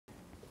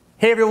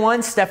Hey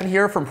everyone, Stefan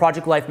here from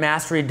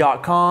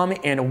ProjectLifeMastery.com,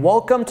 and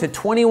welcome to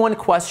 21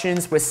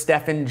 Questions with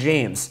Stefan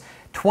James.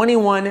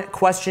 21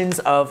 questions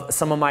of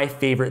some of my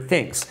favorite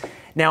things.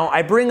 Now,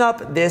 I bring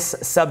up this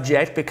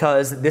subject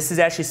because this is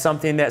actually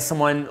something that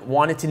someone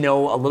wanted to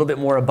know a little bit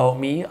more about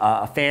me,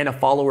 a fan, a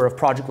follower of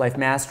Project Life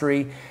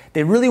Mastery.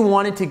 They really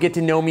wanted to get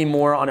to know me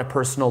more on a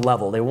personal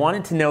level. They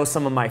wanted to know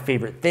some of my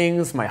favorite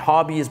things, my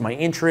hobbies, my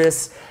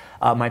interests,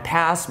 my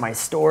past, my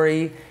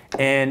story,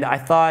 and I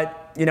thought,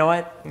 you know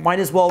what, might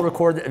as well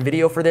record a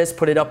video for this,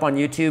 put it up on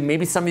YouTube.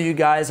 Maybe some of you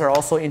guys are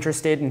also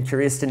interested and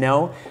curious to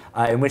know,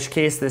 in which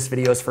case this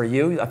video is for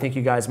you. I think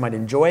you guys might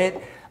enjoy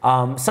it.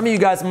 Some of you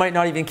guys might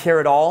not even care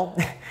at all,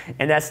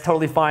 and that's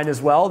totally fine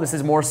as well. This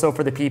is more so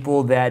for the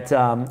people that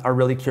are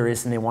really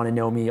curious and they want to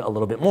know me a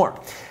little bit more.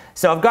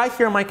 So I've got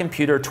here on my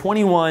computer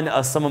 21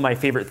 of some of my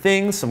favorite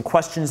things, some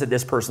questions that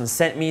this person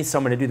sent me, so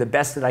I'm going to do the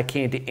best that I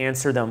can to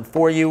answer them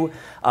for you.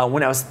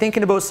 When I was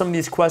thinking about some of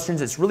these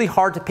questions, it's really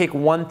hard to pick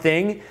one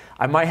thing.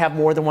 I might have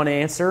more than one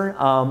answer.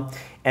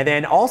 And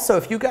then also,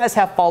 if you guys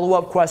have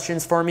follow-up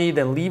questions for me,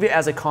 then leave it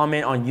as a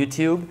comment on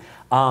YouTube.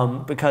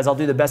 Because I'll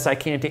do the best I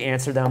can to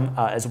answer them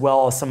as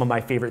well as some of my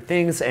favorite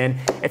things. And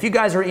if you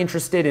guys are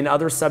interested in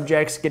other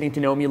subjects, getting to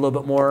know me a little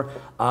bit more,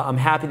 I'm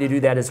happy to do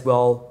that as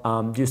well,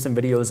 do some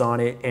videos on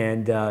it,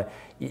 and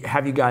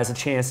have you guys a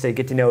chance to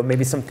get to know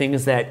maybe some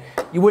things that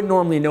you wouldn't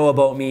normally know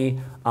about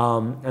me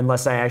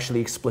unless I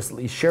actually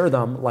explicitly share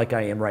them like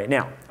I am right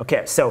now.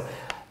 Okay, so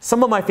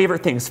some of my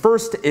favorite things.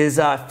 First is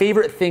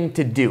favorite thing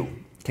to do.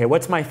 Okay,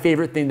 what's my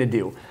favorite thing to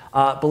do?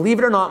 Believe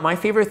it or not, my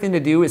favorite thing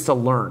to do is to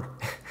learn.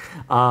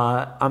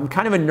 I'm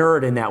kind of a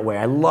nerd in that way.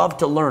 I love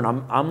to learn.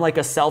 I'm like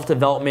a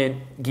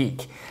self-development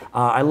geek.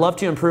 I love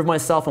to improve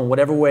myself in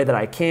whatever way that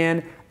I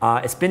can.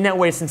 It's been that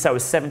way since I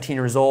was 17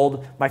 years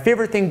old. My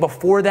favorite thing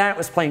before that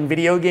was playing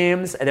video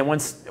games. And then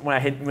when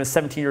I was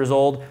 17 years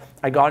old,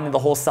 I got into the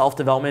whole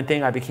self-development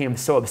thing. I became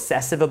so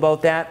obsessive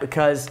about that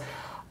because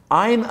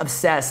I'm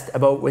obsessed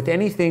with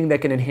anything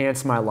that can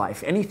enhance my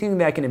life, anything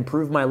that can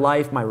improve my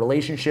life, my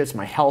relationships,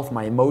 my health,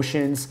 my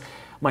emotions,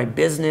 my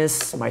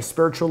business, my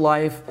spiritual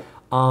life.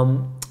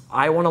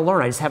 I want to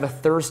learn. I just have a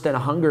thirst and a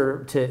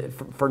hunger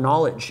for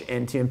knowledge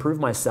and to improve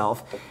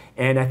myself.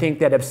 And I think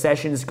that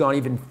obsession has gone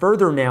even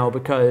further now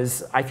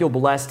because I feel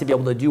blessed to be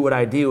able to do what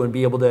I do and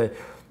be able to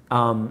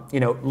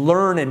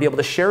learn and be able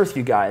to share with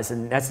you guys.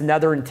 And that's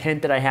another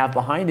intent that I have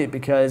behind it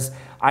because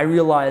I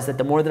realize that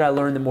the more that I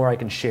learn, the more I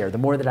can share, the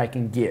more that I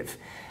can give.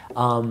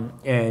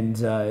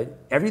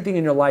 Everything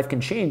in your life can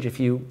change if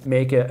you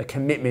make a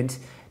commitment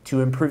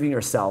to improving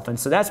yourself. And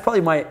so that's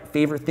probably my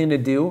favorite thing to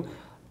do.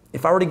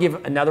 If I were to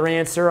give another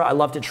answer, I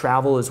love to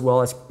travel as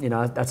well. As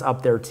that's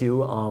up there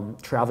too.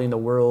 Traveling the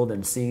world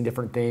and seeing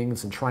different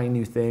things and trying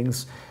new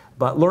things.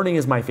 But learning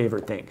is my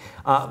favorite thing.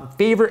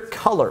 Favorite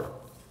color.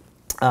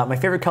 My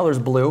favorite color is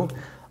blue.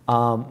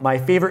 My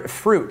favorite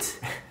fruit.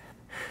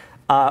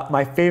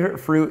 My favorite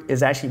fruit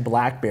is actually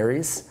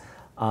blackberries.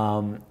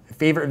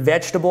 Favorite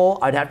vegetable,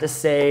 I'd have to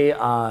say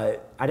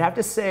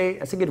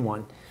that's a good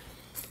one.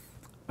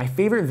 My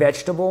favorite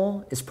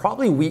vegetable is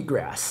probably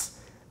wheatgrass.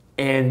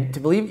 And to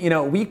believe,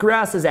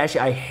 wheatgrass is actually,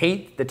 I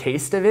hate the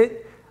taste of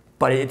it,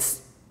 but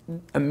it's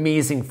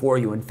amazing for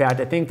you. In fact,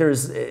 I think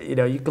there's, you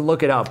can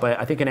look it up, but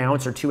I think an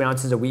ounce or 2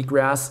 ounces of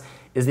wheatgrass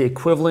is the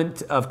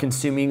equivalent of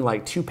consuming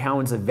like 2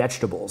 pounds of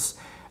vegetables.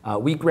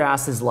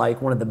 Wheatgrass is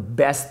like one of the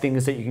best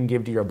things that you can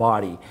give to your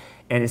body.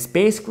 And it's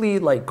basically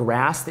like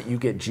grass that you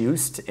get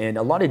juiced, and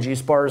a lot of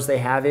juice bars, they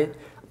have it.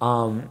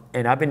 And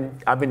I've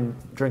been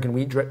drinking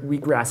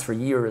wheatgrass for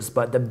years,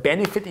 but the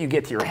benefit that you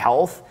get to your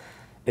health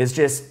is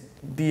just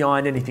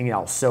beyond anything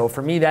else. So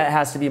for me, that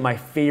has to be my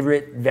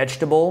favorite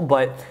vegetable,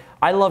 but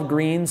I love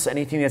greens.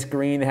 Anything that's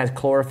green that has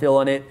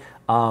chlorophyll in it,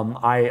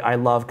 I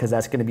love because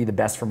that's going to be the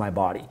best for my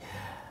body.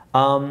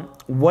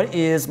 What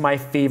is my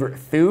favorite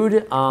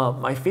food?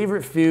 My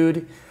favorite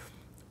food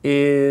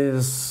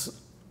is,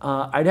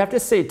 I'd have to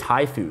say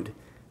Thai food.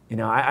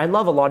 I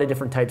love a lot of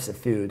different types of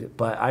food,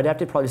 but I'd have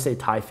to probably say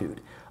Thai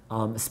food.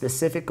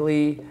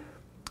 Specifically,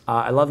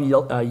 I love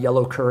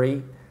yellow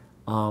curry.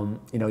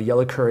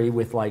 Yellow curry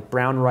with like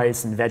brown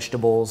rice and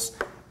vegetables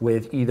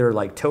with either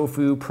like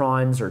tofu,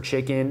 prawns, or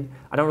chicken.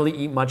 I don't really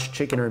eat much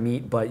chicken or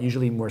meat, but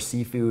usually more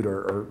seafood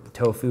or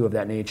tofu of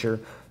that nature.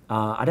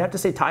 I'd have to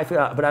say Thai food,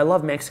 but I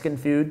love Mexican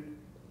food.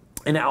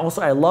 And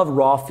also I love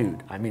raw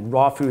food. I mean,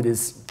 raw food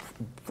is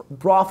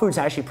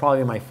actually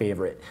probably my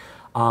favorite.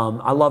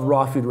 I love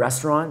raw food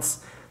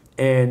restaurants.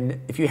 And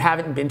if you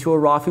haven't been to a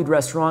raw food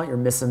restaurant, you're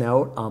missing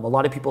out. A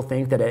lot of people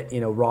think that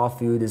raw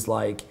food is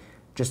like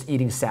just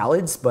eating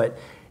salads, but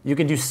you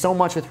can do so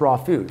much with raw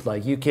food.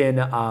 Like you can,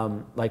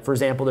 like for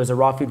example, there's a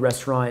raw food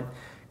restaurant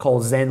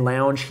called Zen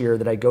Lounge here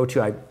that I go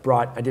to. I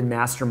did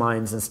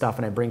masterminds and stuff,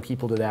 and I bring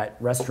people to that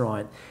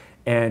restaurant.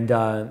 And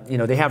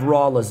they have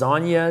raw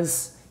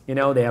lasagnas.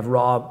 They have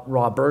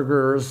raw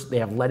burgers. They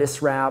have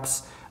lettuce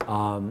wraps.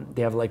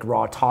 They have like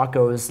raw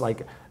tacos.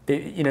 Like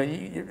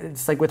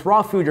it's like with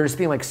raw food, you're just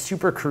being like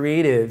super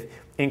creative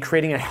in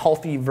creating a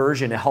healthy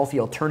version, a healthy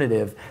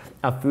alternative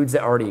of foods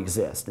that already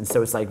exist. And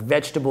so it's like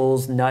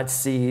vegetables, nuts,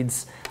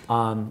 seeds,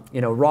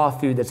 raw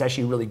food that's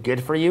actually really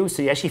good for you.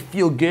 So you actually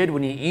feel good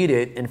when you eat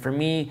it. And for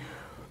me,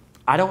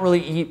 I don't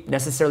really eat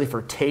necessarily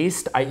for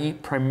taste. I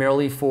eat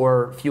primarily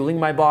for fueling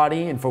my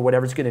body and for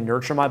whatever's going to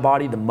nurture my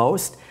body the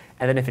most.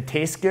 And then if it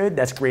tastes good,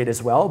 that's great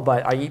as well.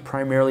 But I eat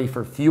primarily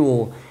for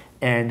fuel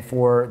and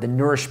for the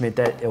nourishment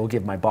that it will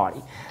give my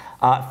body.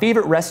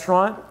 Favorite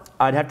restaurant,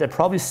 I'd have to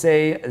probably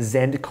say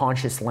Zen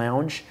Conscious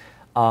Lounge.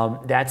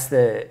 That's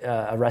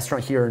a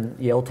restaurant here in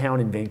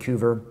Yaletown in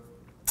Vancouver.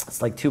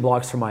 It's like 2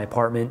 blocks from my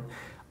apartment.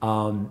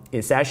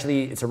 It's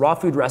a raw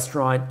food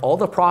restaurant. All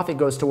the profit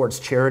goes towards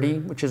charity,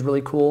 which is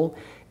really cool.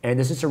 And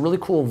this is a really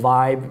cool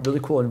vibe, really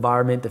cool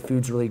environment. The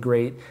food's really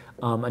great.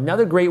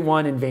 Another great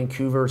one in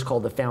Vancouver is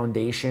called The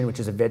Foundation, which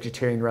is a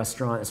vegetarian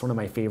restaurant. It's one of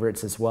my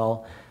favorites as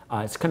well.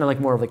 It's kind of like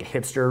more of like a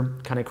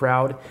hipster kind of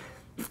crowd.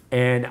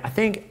 And I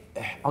think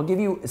I'll give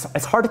you,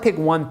 it's hard to pick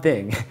one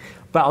thing,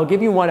 but I'll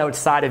give you one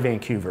outside of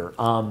Vancouver.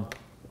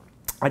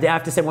 I'd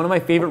have to say one of my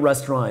favorite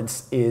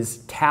restaurants is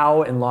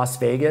Tao in Las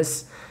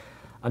Vegas.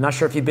 I'm not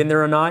sure if you've been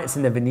there or not. It's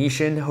in the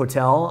Venetian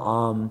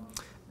Hotel.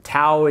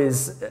 Tao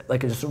is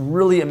like a just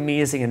really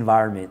amazing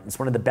environment. It's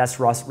one of the best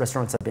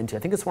restaurants I've been to. I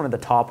think it's one of the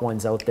top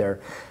ones out there.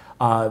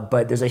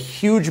 But there's a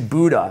huge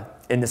Buddha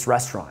in this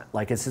restaurant.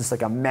 Like it's just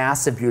like a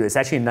massive Buddha. It's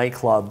actually a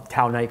nightclub,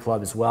 Tao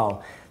nightclub as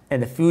well.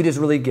 And the food is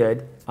really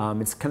good.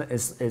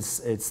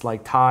 It's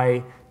like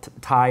Thai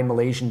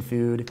Malaysian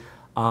food.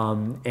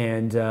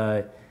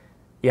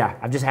 Yeah,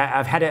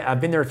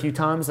 I've been there a few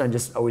times and I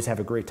just always have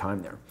a great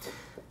time there.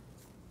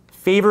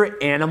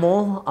 Favorite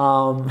animal?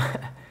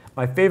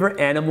 My favorite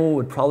animal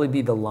would probably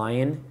be the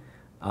lion.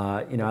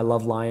 I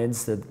love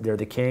lions, they're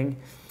the king.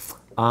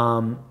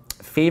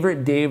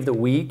 Favorite day of the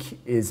week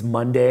is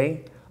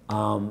Monday.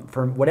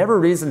 For whatever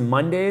reason,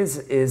 Mondays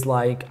is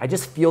like, I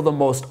just feel the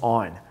most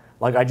on.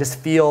 Like I just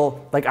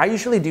feel, like I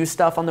usually do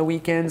stuff on the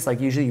weekends, like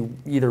usually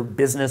either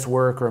business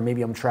work or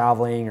maybe I'm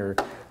traveling or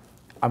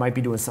I might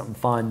be doing something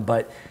fun.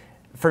 But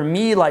for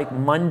me, like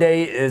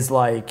Monday is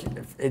like,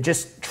 it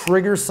just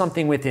triggers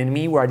something within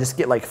me where I just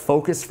get like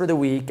focused for the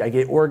week. I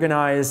get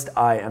organized.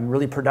 I'm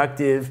really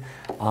productive.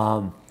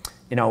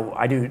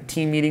 I do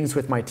team meetings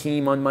with my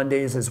team on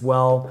Mondays as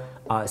well.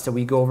 So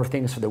we go over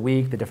things for the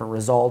week, the different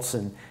results.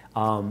 And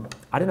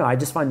I don't know, I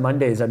just find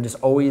Mondays,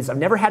 I've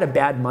never had a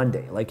bad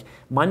Monday. Like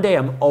Monday,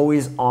 I'm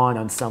always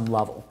on some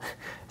level.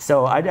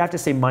 So I'd have to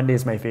say Monday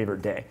is my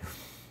favorite day.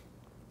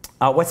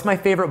 What's my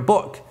favorite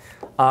book?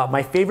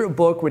 My favorite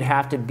book would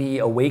have to be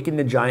Awaken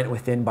the Giant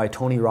Within by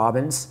Tony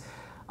Robbins.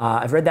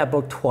 I've read that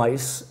book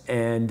twice,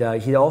 and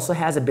he also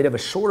has a bit of a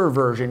shorter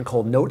version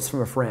called Notes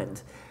from a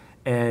Friend.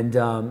 And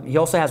he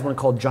also has one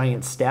called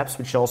Giant Steps,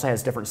 which also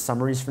has different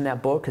summaries from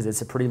that book because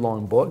it's a pretty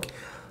long book.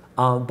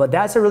 But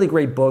that's a really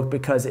great book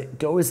because it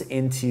goes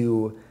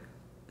into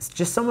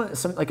just some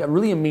like a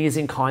really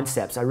amazing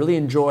concepts. I really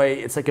enjoy,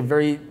 it's like a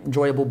very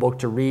enjoyable book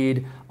to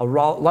read, a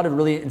lot of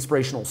really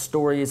inspirational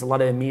stories, a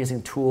lot of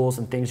amazing tools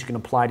and things you can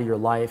apply to your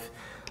life.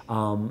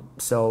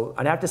 So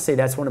I'd have to say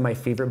that's one of my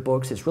favorite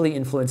books. It's really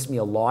influenced me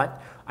a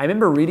lot. I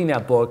remember reading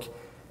that book,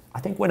 I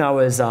think when I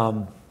was,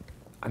 I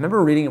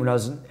remember reading it when I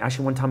was,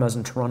 actually one time I was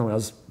in Toronto when I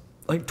was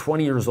like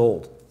 20 years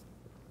old.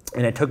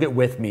 And I took it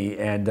with me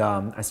and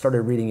I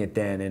started reading it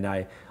then. And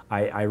I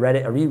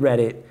reread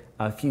it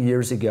a few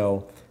years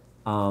ago.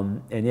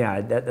 And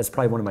yeah, that's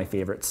probably one of my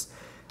favorites.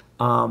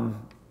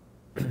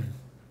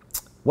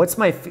 Who's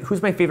my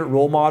favorite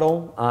role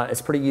model?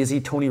 It's pretty easy.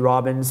 Tony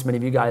Robbins. Many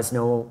of you guys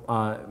know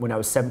when I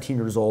was 17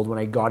 years old, when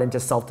I got into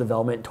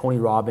self-development, Tony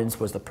Robbins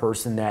was the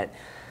person that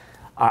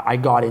I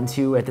got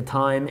into at the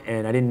time.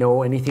 And I didn't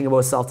know anything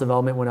about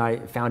self-development when I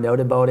found out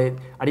about it.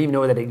 I didn't even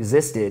know that it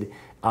existed.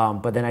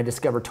 But then I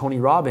discovered Tony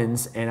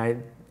Robbins, and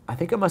I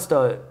think I must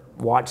have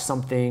watched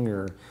something,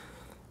 or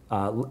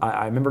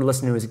I remember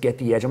listening to his Get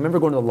the Edge. I remember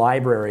going to the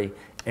library,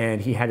 and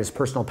he had his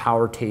personal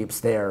power tapes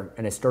there,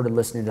 and I started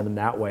listening to them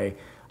that way.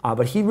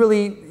 But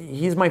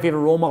he's my favorite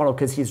role model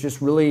because he's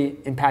just really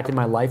impacted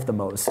my life the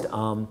most.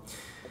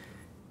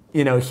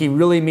 He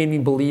really made me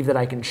believe that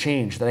I can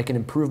change, that I can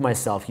improve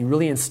myself. He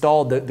really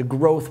installed the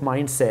growth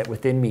mindset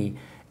within me.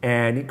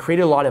 And it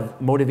created a lot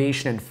of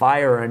motivation and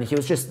fire. And he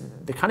was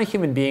just the kind of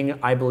human being,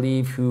 I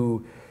believe,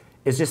 who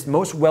is just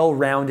most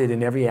well-rounded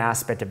in every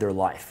aspect of their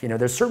life.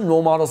 There's certain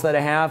role models that I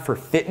have for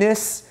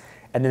fitness,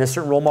 and then there's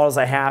certain role models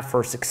I have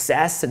for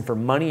success and for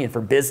money and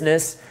for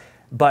business.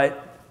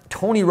 But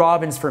Tony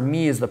Robbins, for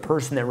me, is the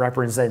person that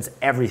represents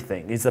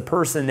everything. He's the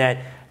person that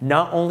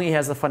not only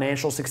has the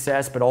financial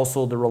success, but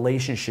also the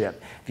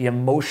relationship, the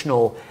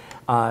emotional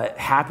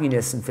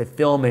happiness and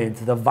fulfillment,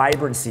 the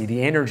vibrancy,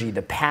 the energy,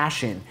 the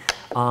passion,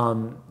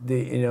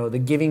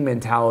 the giving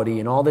mentality,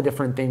 and all the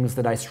different things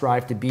that I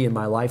strive to be in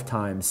my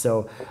lifetime.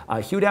 So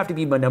he would have to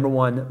be my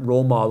 #1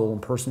 role model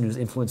and person who's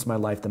influenced my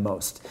life the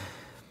most.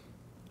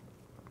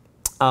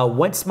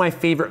 What's my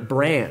favorite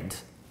brand?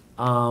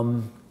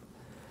 I'd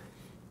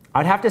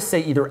have to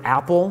say either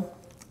Apple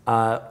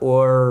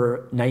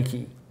or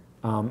Nike.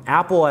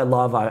 Apple I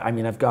love.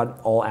 I've got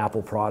all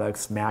Apple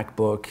products,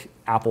 MacBook,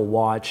 Apple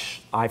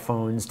Watch,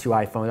 iPhones, 2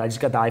 iPhones. I just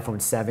got the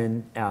iPhone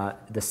 7,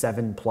 the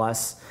 7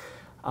 Plus.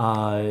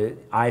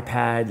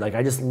 iPad. Like,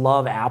 I just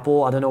love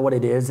Apple. I don't know what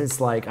it is. It's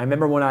like, I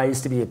remember when I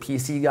used to be a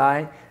PC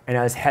guy and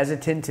I was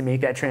hesitant to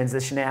make that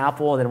transition to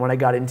Apple. And then when I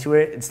got into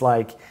it, it's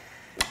like,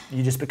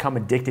 you just become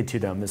addicted to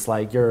them. It's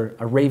like you're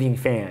a raving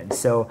fan.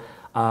 So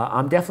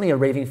I'm definitely a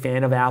raving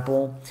fan of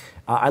Apple.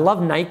 I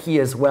love Nike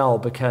as well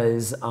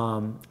because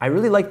I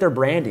really like their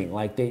branding.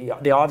 Like they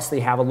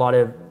obviously have a lot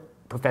of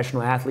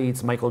professional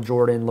athletes, Michael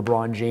Jordan,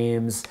 LeBron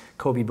James,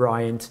 Kobe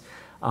Bryant,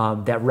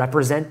 that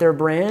represent their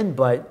brand.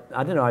 But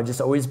I don't know, I just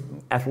always,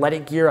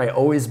 athletic gear, I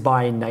always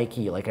buy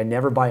Nike. Like I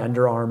never buy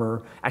Under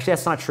Armour. Actually,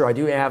 that's not true. I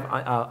do have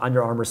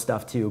Under Armour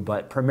stuff too,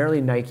 but primarily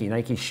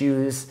Nike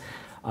shoes.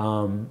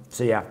 So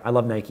yeah, I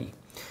love Nike.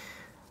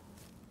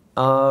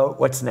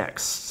 What's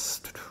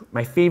next?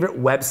 My favorite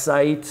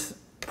website,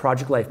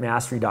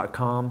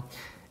 ProjectLifeMastery.com.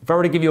 If I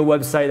were to give you a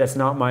website that's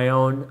not my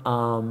own,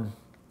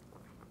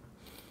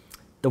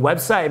 the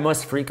website I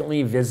most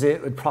frequently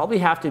visit would probably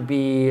have to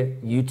be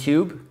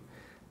YouTube.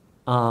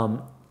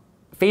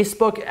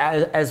 Facebook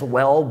as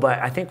well, but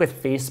I think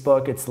with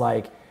Facebook, it's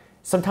like,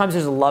 sometimes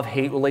there's a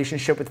love-hate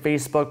relationship with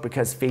Facebook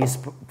because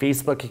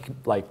Facebook can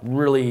like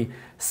really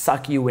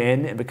suck you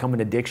in and become an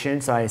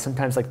addiction. So I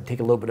sometimes like to take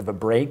a little bit of a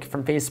break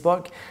from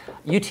Facebook.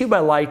 YouTube I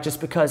like just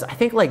because I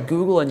think like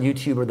Google and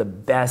YouTube are the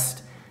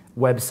best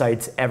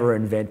websites ever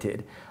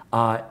invented.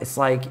 It's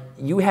like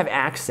you have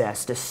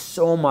access to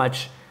so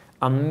much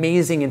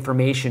amazing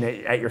information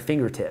at your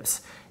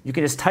fingertips. You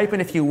can just type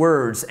in a few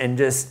words and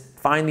just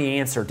find the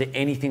answer to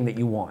anything that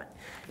you want.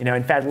 You know,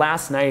 in fact,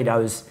 last night I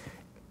was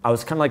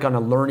kind of like on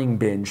a learning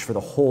binge for the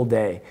whole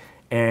day,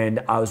 and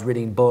I was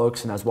reading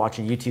books and I was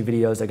watching YouTube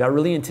videos. I got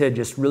really into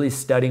just really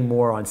studying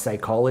more on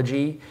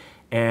psychology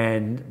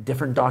and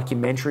different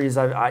documentaries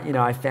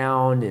I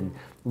found, and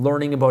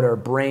learning about our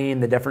brain,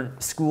 the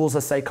different schools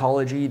of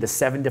psychology, the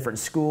 7 different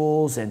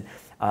schools, and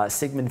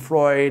Sigmund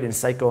Freud and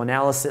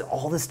psychoanalysis,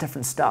 all this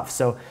different stuff.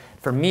 So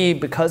for me,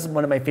 because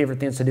one of my favorite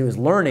things to do is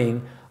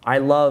learning, I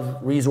love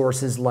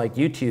resources like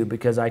YouTube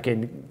because I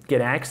can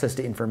get access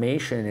to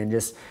information and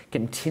just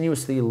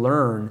continuously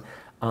learn,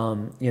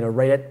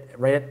 right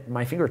at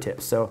my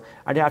fingertips. So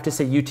I'd have to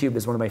say YouTube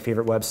is one of my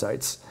favorite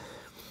websites.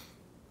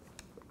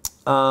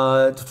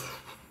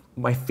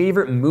 My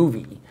favorite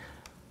movie.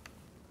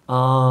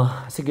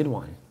 That's a good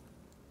one.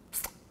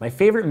 My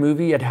favorite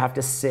movie, I'd have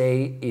to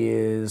say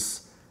the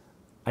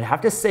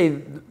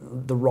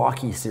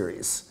Rocky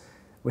series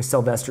with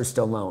Sylvester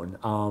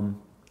Stallone.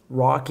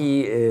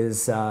 Rocky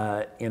is,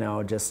 I've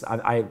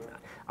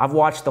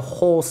watched the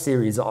whole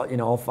series,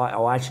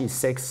 all actually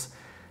 6,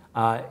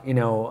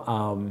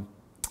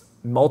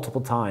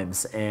 multiple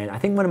times. And I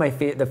think one of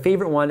the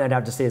favorite one I'd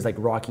have to say is like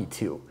Rocky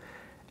 2.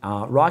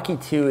 Rocky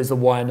 2 is the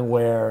one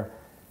where,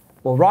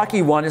 well,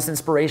 Rocky 1 is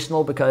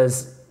inspirational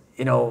because,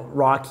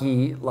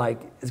 Rocky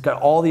has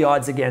got all the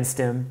odds against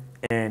him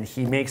and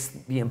he makes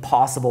the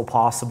impossible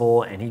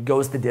possible and he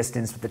goes the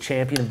distance with the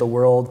champion of the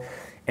world.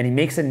 And he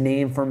makes a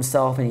name for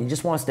himself and he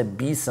just wants to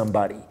be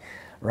somebody,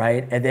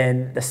 right? And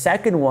then the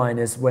second one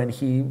is when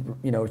he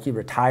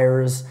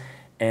retires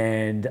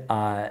and,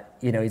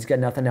 he's got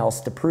nothing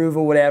else to prove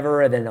or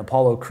whatever. And then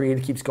Apollo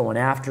Creed keeps going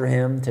after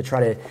him to try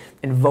to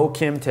invoke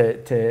him for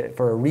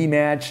a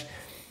rematch.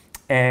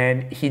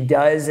 And he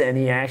does, and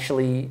he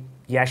actually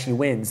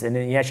wins. And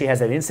then he actually has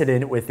that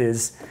incident with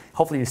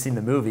hopefully you've seen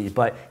the movie,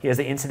 but he has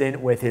the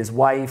incident with his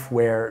wife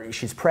where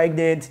she's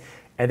pregnant.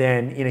 And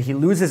then, he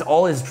loses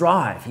all his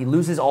drive. He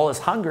loses all his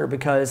hunger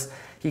because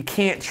he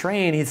can't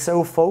train. He's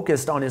so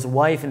focused on his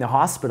wife in the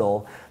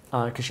hospital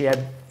because she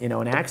had,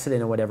 an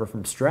accident or whatever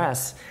from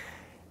stress.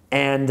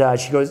 And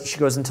she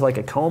goes into like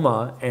a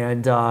coma.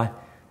 And,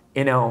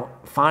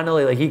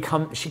 finally,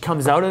 she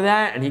comes out of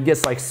that and he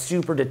gets like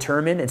super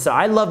determined. And so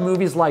I love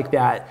movies like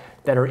that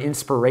are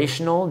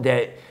inspirational,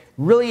 that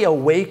really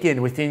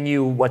awaken within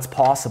you what's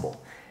possible.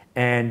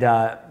 And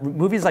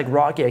movies like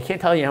Rocky, I can't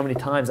tell you how many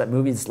times that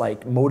movie's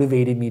like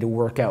motivated me to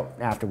work out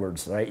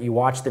afterwards, right? You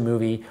watch the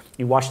movie,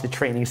 you watch the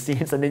training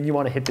scenes, and then you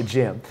want to hit the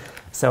gym.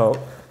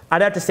 So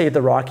I'd have to say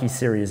the Rocky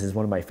series is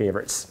one of my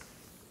favorites.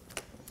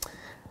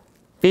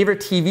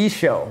 Favorite TV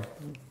show?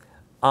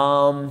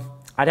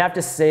 I'd have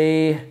to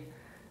say,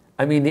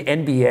 the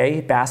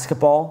NBA,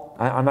 basketball.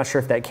 I'm not sure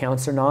if that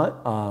counts or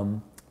not.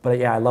 But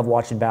yeah, I love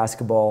watching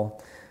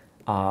basketball.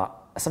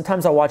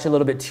 Sometimes I watch a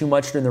little bit too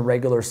much during the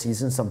regular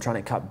season, so I'm trying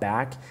to cut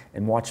back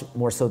and watch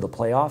more so the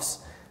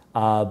playoffs.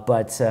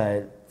 But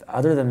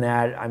other than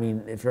that,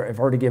 if I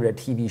were to give it a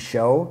TV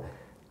show,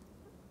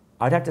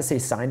 I'd have to say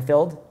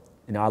Seinfeld.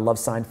 I love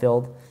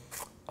Seinfeld.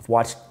 I've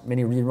watched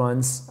many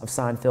reruns of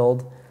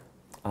Seinfeld.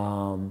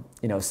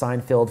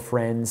 Seinfeld,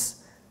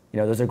 Friends,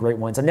 those are great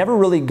ones. I've never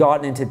really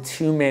gotten into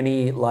too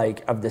many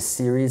of the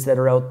series that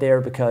are out there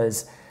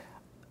because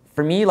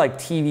for me,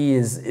 TV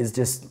is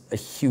just a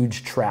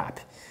huge trap.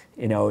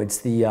 It's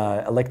the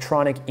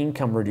electronic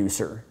income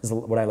reducer is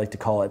what I like to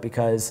call it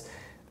because,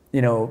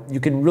 you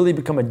can really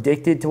become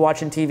addicted to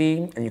watching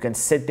TV and you can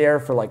sit there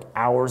for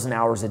hours and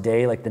hours a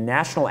day. The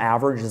national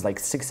average is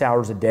 6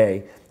 hours a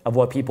day of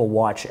what people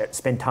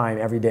spend time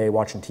every day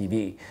watching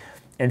TV.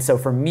 And so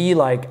for me,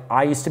 like,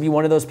 I used to be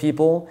one of those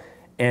people,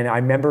 and I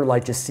remember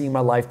like just seeing my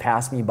life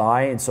pass me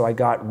by. And so I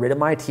got rid of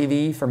my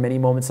TV for many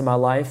moments in my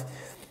life.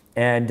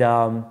 And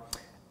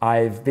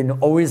I've been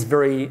always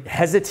very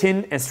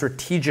hesitant and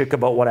strategic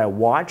about what I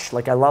watch.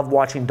 Like, I love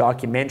watching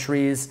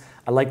documentaries.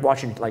 I like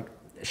watching like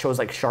shows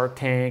like Shark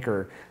Tank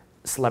or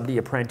Celebrity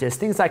Apprentice,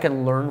 things I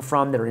can learn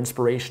from that are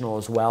inspirational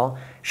as well.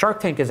 Shark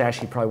Tank is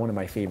actually probably one of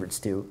my favorites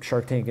too.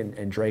 Shark Tank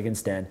and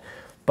Dragon's Den.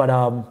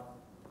 But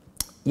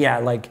yeah,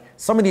 like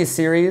some of these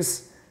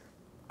series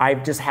I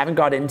just haven't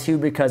got into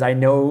because I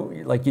know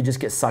like you just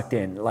get sucked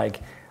in.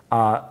 Like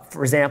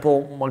for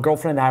example, my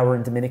girlfriend and I were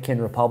in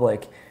Dominican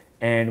Republic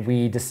and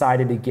we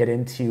decided to get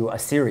into a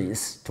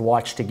series to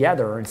watch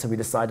together. And so we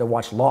decided to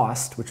watch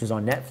Lost, which was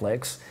on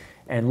Netflix.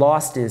 And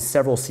Lost is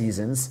several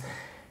seasons.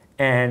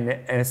 And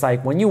it's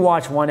like when you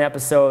watch one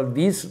episode,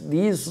 these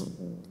TV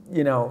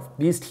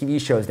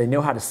shows, they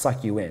know how to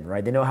suck you in,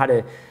 right? They know how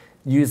to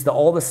use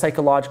all the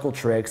psychological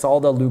tricks,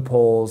 all the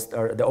loopholes,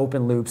 or the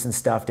open loops and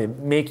stuff to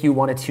make you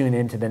want to tune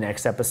into the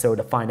next episode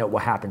to find out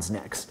what happens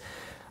next.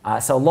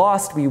 So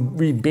Lost,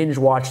 we binge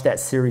watched that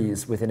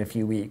series within a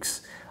few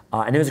weeks.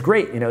 And it was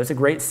great, it was a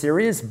great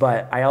series,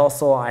 but I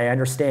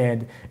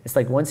understand it's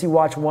like once you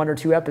watch 1 or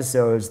 2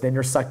 episodes, then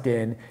you're sucked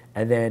in,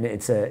 and then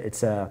it's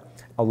a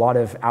lot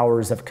of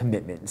hours of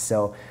commitment.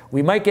 So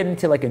we might get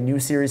into like a new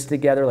series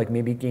together, like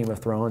maybe Game of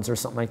Thrones or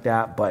something like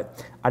that,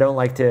 but I don't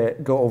like to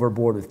go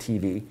overboard with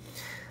TV.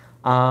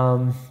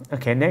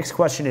 Okay, next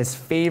question is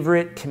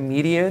favorite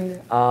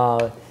comedian.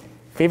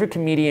 Favorite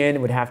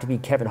comedian would have to be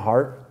Kevin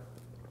Hart.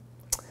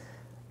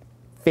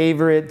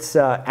 Favorite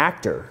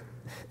actor.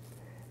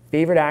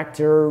 Favorite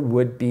actor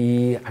would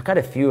be, I've got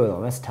a few of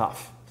them, that's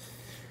tough.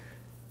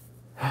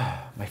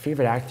 My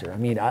favorite actor, I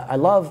mean, I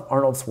love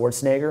Arnold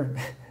Schwarzenegger.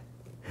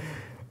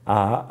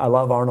 I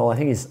love Arnold. I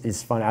think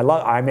he's fun.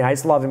 I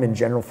just love him in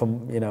general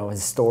from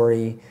his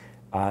story.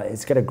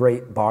 It's got a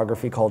great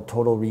biography called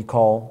Total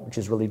Recall, which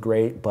is really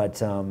great.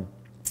 But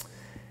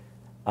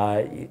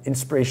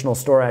inspirational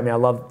story. I mean, I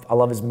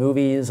love his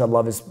movies. I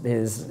love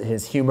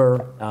his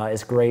humor.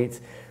 It's great.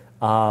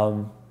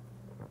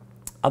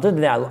 Other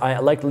than that, I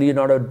like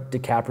Leonardo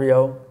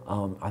DiCaprio.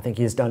 I think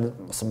he's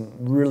done some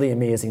really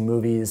amazing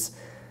movies.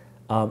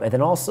 And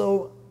then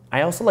also,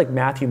 I also like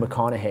Matthew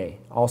McConaughey.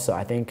 Also,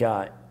 I think.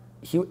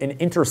 In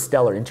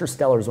Interstellar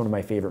is one of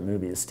my favorite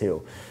movies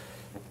too.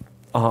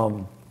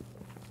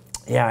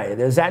 Yeah,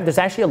 there's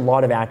actually a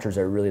lot of actors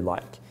I really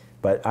like,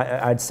 but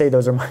I'd say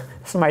those are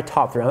my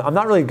top 3. I'm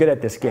not really good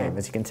at this game,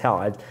 as you can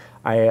tell.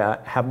 I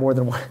have more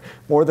than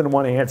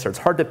one answer. It's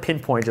hard to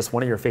pinpoint just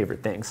one of your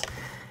favorite things.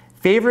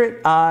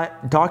 Favorite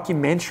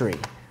documentary.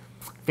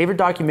 Favorite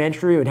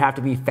documentary would have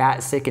to be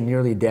Fat, Sick, and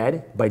Nearly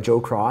Dead by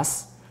Joe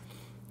Cross.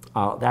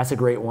 That's a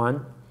great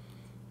one.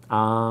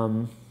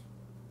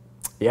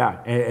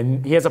 Yeah,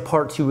 and he has a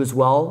part 2 as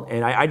well.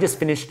 And I just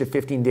finished a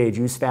 15-day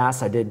juice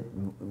fast. I did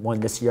one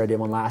this year. I did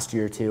one last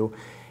year too.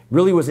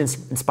 Really was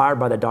inspired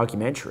by that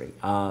documentary.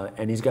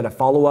 And he's got a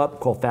follow-up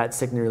called Fat,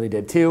 Sick, Nearly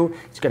Dead 2.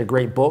 He's got a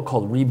great book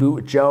called Reboot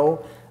with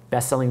Joe,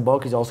 best-selling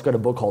book. He's also got a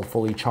book called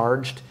Fully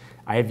Charged.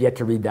 I have yet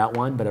to read that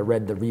one, but I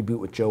read the Reboot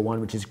with Joe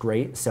one, which is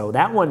great. So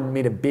that one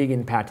made a big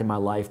impact in my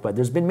life. But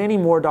there's been many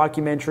more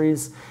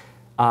documentaries.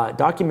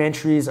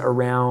 Documentaries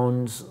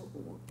around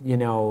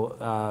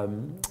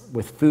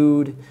with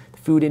food, the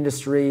food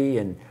industry,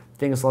 and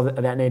things of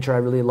that nature I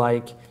really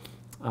like.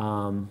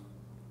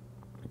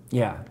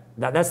 Yeah,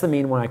 that's the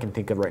main one I can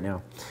think of right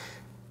now.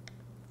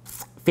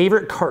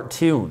 Favorite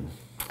cartoon.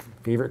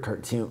 Favorite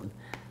cartoon.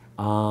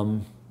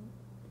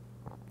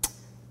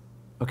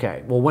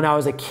 Okay, well, when I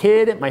was a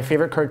kid, my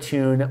favorite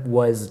cartoon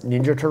was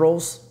Ninja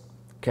Turtles.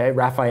 Okay,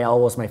 Raphael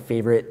was my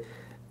favorite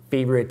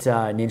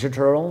Ninja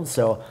Turtle.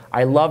 So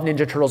I loved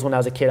Ninja Turtles when I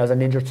was a kid. I was a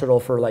Ninja Turtle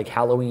for like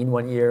Halloween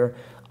one year.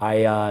 I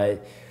had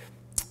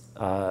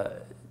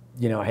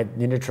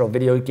Ninja Turtle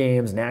video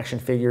games and action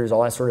figures,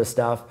 all that sort of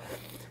stuff.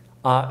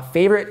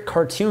 Favorite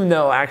cartoon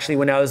though, actually,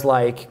 when I was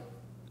like,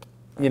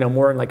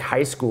 more in like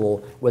high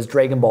school, was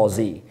Dragon Ball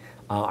Z.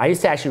 I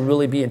used to actually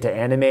really be into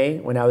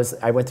anime when I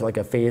went through like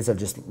a phase of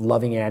just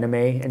loving anime,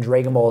 and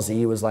Dragon Ball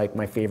Z was like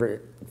my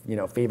favorite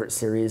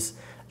series,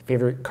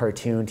 favorite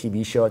cartoon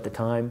TV show at the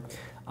time.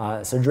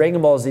 So Dragon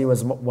Ball Z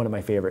was one of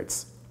my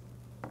favorites.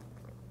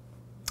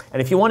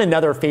 And if you want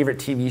another favorite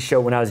TV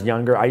show when I was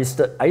younger, I used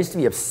to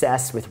be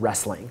obsessed with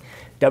wrestling.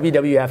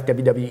 WWF,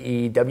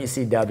 WWE,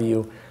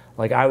 WCW.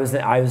 Like I was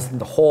in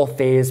the whole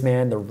phase,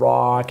 man, The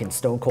Rock and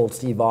Stone Cold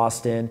Steve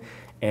Austin.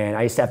 And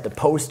I used to have the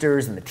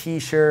posters and the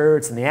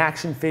t-shirts and the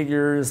action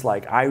figures.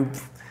 Like I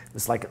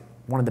was like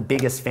one of the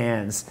biggest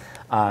fans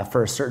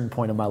for a certain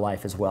point in my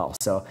life as well.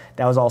 So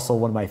that was also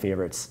one of my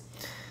favorites.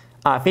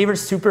 Favorite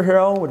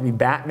superhero would be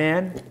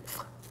Batman.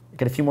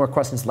 Got a few more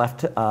questions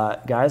left,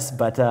 guys.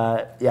 But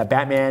yeah,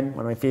 Batman,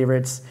 one of my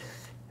favorites.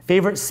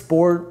 Favorite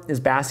sport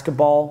is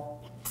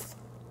basketball.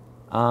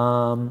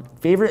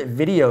 Favorite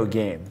video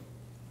game.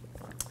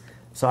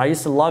 So I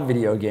used to love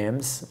video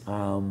games.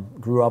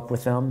 Grew up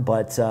with them.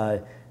 But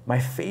my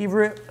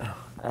favorite,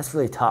 that's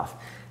really tough.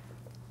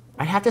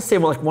 I'd have to say,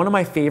 well, like one of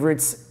my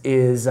favorites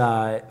is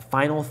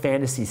Final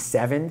Fantasy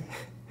VII.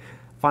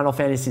 Final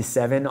Fantasy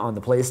VII on the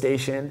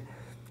PlayStation.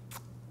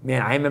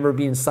 Man, I remember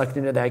being sucked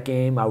into that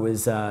game. I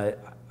was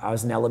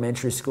in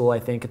elementary school, I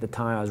think, at the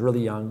time. I was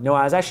really young. No,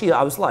 I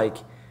was like,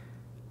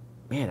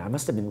 man, I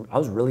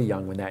was really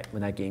young when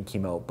that game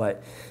came out.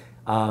 But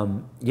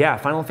yeah,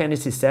 Final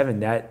Fantasy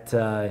VII.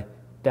 I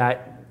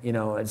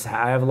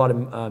have a lot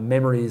of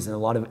memories and a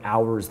lot of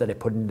hours that I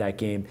put into that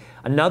game.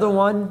 Another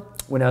one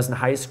when I was in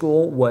high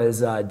school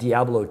was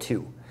Diablo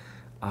 2.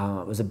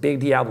 I was a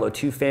big Diablo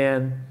 2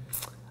 fan.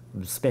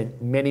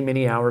 Spent many,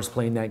 many hours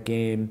playing that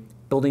game,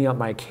 building up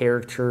my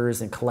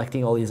characters and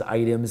collecting all these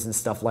items and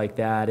stuff like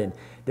that. And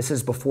this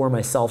is before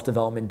my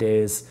self-development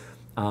days.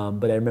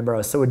 But I remember I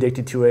was so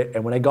addicted to it.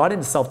 And when I got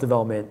into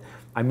self-development,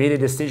 I made a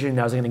decision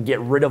that I was going to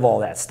get rid of all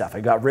that stuff. I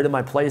got rid of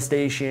my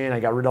PlayStation. I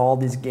got rid of all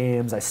these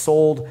games. I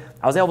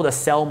was able to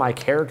sell my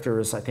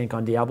characters, I think,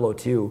 on Diablo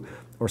 2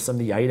 or some of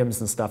the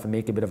items and stuff and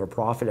make a bit of a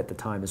profit at the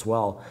time as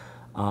well.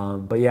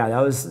 But yeah,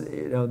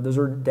 those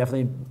were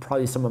definitely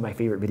probably some of my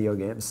favorite video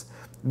games.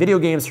 Video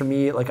games for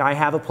me, like I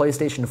have a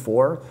PlayStation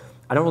 4.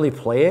 I don't really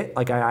play it.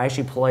 Like I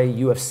actually play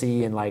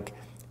UFC and like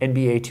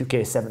NBA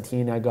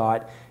 2K17 I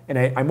got. And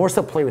I more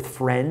so play with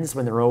friends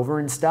when they're over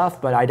and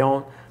stuff, but I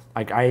don't,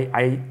 like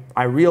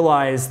I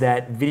realize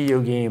that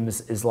video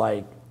games is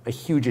like a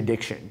huge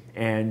addiction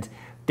and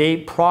they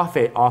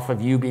profit off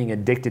of you being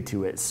addicted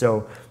to it.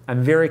 So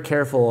I'm very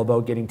careful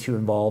about getting too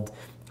involved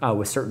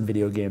with certain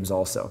video games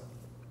also.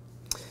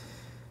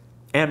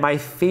 And my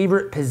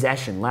favorite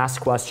possession, last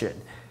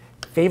question.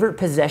 Favorite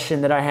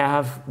possession that I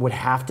have would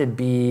have to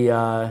be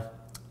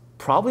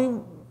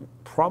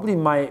probably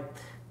my,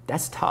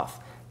 that's tough.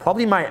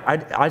 Probably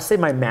I'd say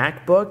my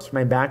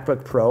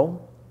MacBook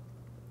Pro.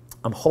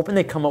 I'm hoping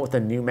they come out with a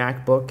new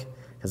MacBook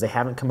because they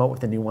haven't come out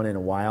with a new one in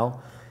a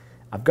while.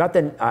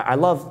 I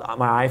love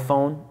my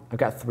iPhone. I've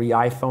got 3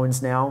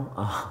 iPhones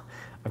now.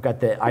 I've got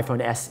the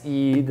iPhone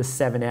SE, the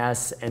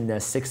 7S, and the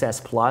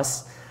 6S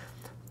Plus.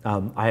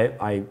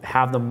 I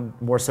have them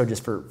more so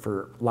just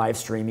for live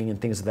streaming and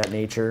things of that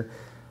nature.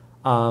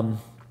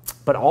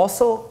 But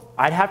also,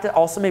 I'd have to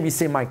also maybe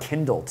say my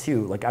Kindle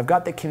too. Like I've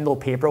got the Kindle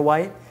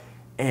Paperwhite,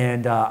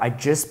 and I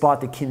just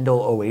bought the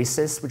Kindle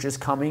Oasis, which is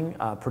coming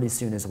pretty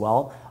soon as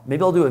well.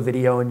 Maybe I'll do a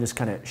video and just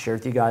kind of share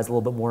with you guys a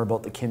little bit more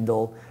about the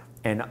Kindle,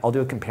 and I'll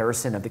do a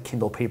comparison of the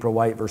Kindle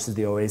Paperwhite versus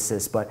the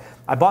Oasis. But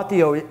I bought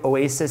the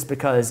Oasis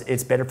because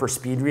it's better for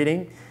speed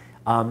reading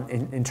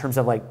in terms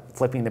of like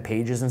flipping the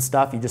pages and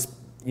stuff.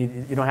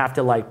 You don't have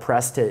to like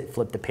press to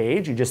flip the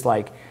page. You just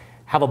like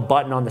have a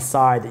button on the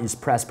side that you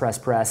just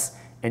press,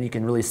 and you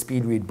can really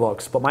speed read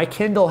books. But my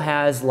Kindle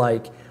has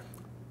like,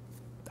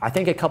 I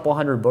think a couple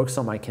hundred books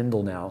on my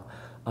Kindle now.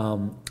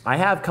 I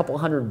have a couple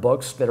hundred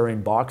books that are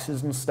in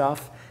boxes and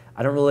stuff.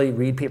 I don't really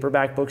read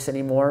paperback books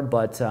anymore,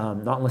 but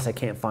not unless I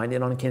can't find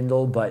it on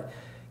Kindle. But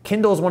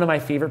Kindle is one of my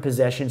favorite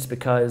possessions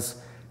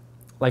because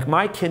like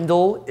my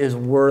Kindle is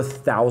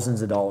worth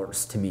thousands of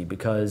dollars to me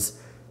because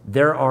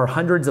there are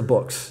hundreds of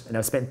books and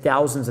I've spent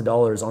thousands of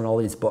dollars on all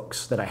these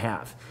books that I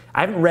have.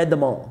 I haven't read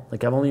them all.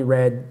 Like I've only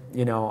read,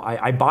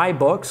 I buy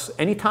books.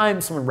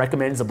 Anytime someone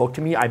recommends a book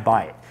to me, I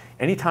buy it.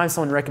 Anytime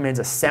someone recommends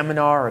a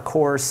seminar or a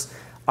course,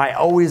 I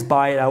always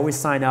buy it. I always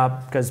sign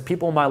up because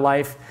people in my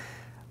life,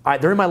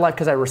 they're in my life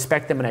because I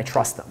respect them and I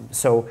trust them.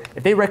 So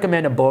if they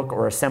recommend a book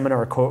or a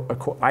seminar,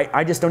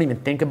 I just don't even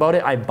think about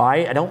it. I buy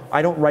it.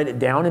 I don't write it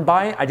down and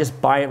buy it. I just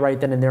buy it right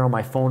then and there on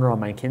my phone or on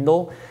my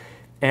Kindle,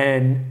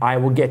 and I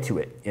will get to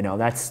it.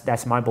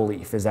 That's my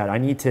belief, is that I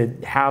need to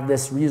have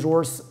this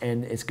resource,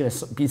 and it's going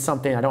to be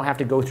something I don't have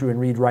to go through and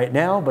read right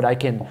now, but I'm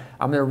going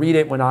to read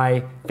it when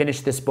I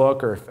finish this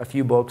book or a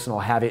few books, and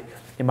I'll have it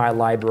in my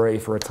library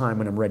for a time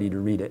when I'm ready to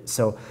read it.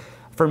 So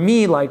for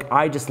me, like,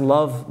 I just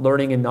love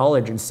learning and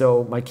knowledge, and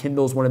so my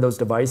Kindle is one of those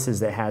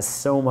devices that has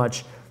so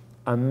much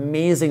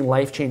amazing,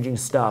 life-changing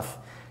stuff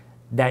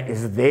that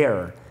is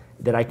there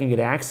that I can get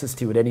access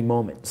to at any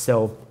moment.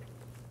 So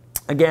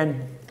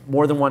again,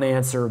 more than one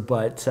answer,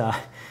 but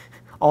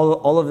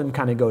all of them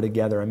kind of go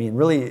together. I mean,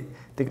 really,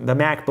 the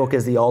MacBook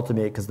is the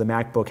ultimate because the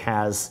MacBook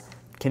has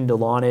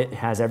Kindle on it,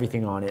 has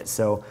everything on it.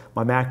 So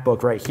my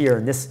MacBook right here,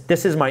 and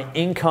this is my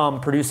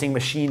income-producing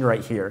machine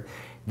right here.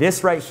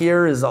 This right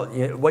here is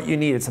what you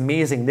need. It's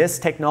amazing. This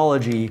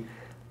technology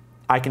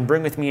I can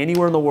bring with me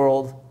anywhere in the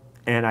world,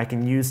 and I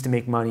can use to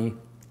make money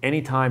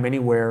anytime,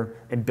 anywhere,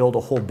 and build a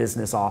whole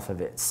business off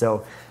of it.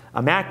 So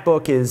a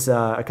MacBook is,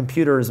 a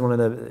computer is one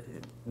of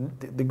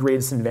the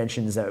greatest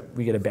inventions that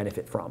we get a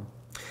benefit from.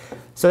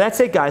 So that's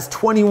it, guys.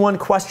 21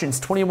 questions,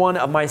 21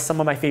 of some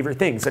of my favorite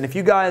things. And if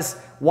you guys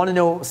want to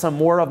know some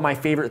more of my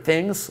favorite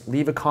things,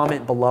 leave a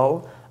comment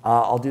below.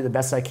 I'll do the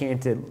best I can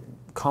to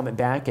comment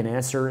back and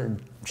answer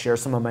and share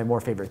some of my more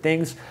favorite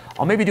things.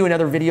 I'll maybe do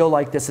another video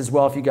like this as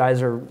well if you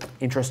guys are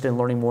interested in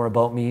learning more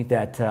about me,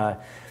 that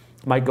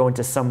might go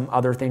into some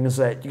other things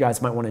that you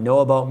guys might want to know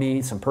about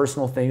me, some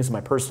personal things in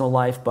my personal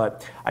life.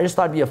 But I just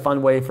thought it'd be a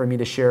fun way for me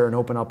to share and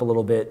open up a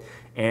little bit,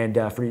 and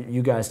for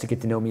you guys to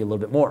get to know me a little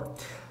bit more.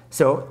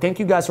 So thank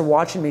you guys for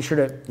watching. Make sure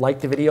to like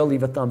the video,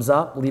 leave a thumbs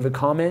up, leave a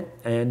comment,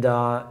 and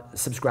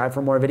subscribe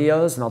for more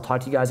videos. And I'll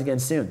talk to you guys again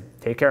soon.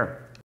 Take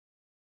care.